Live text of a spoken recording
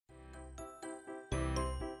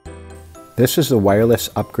This is the wireless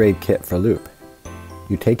upgrade kit for Loop.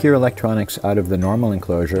 You take your electronics out of the normal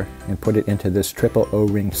enclosure and put it into this triple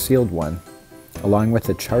O-ring sealed one, along with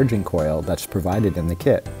the charging coil that's provided in the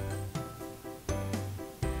kit.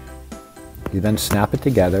 You then snap it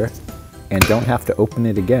together and don't have to open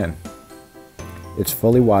it again. It's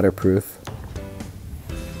fully waterproof.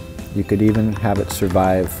 You could even have it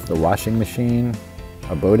survive the washing machine,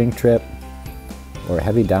 a boating trip, or a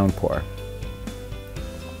heavy downpour.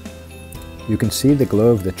 You can see the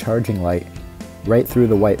glow of the charging light right through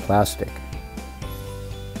the white plastic.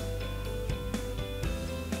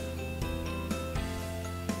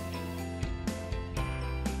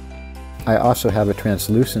 I also have a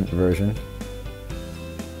translucent version.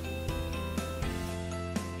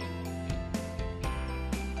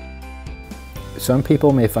 Some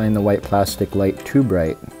people may find the white plastic light too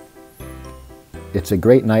bright. It's a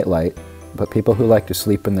great night light, but people who like to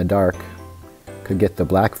sleep in the dark could get the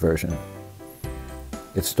black version.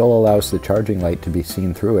 It still allows the charging light to be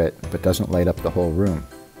seen through it, but doesn't light up the whole room.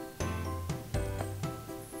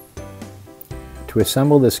 To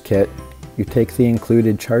assemble this kit, you take the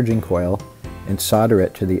included charging coil and solder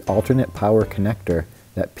it to the alternate power connector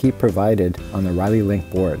that Pete provided on the Riley Link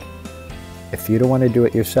board. If you don't want to do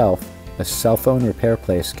it yourself, a cell phone repair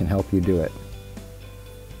place can help you do it.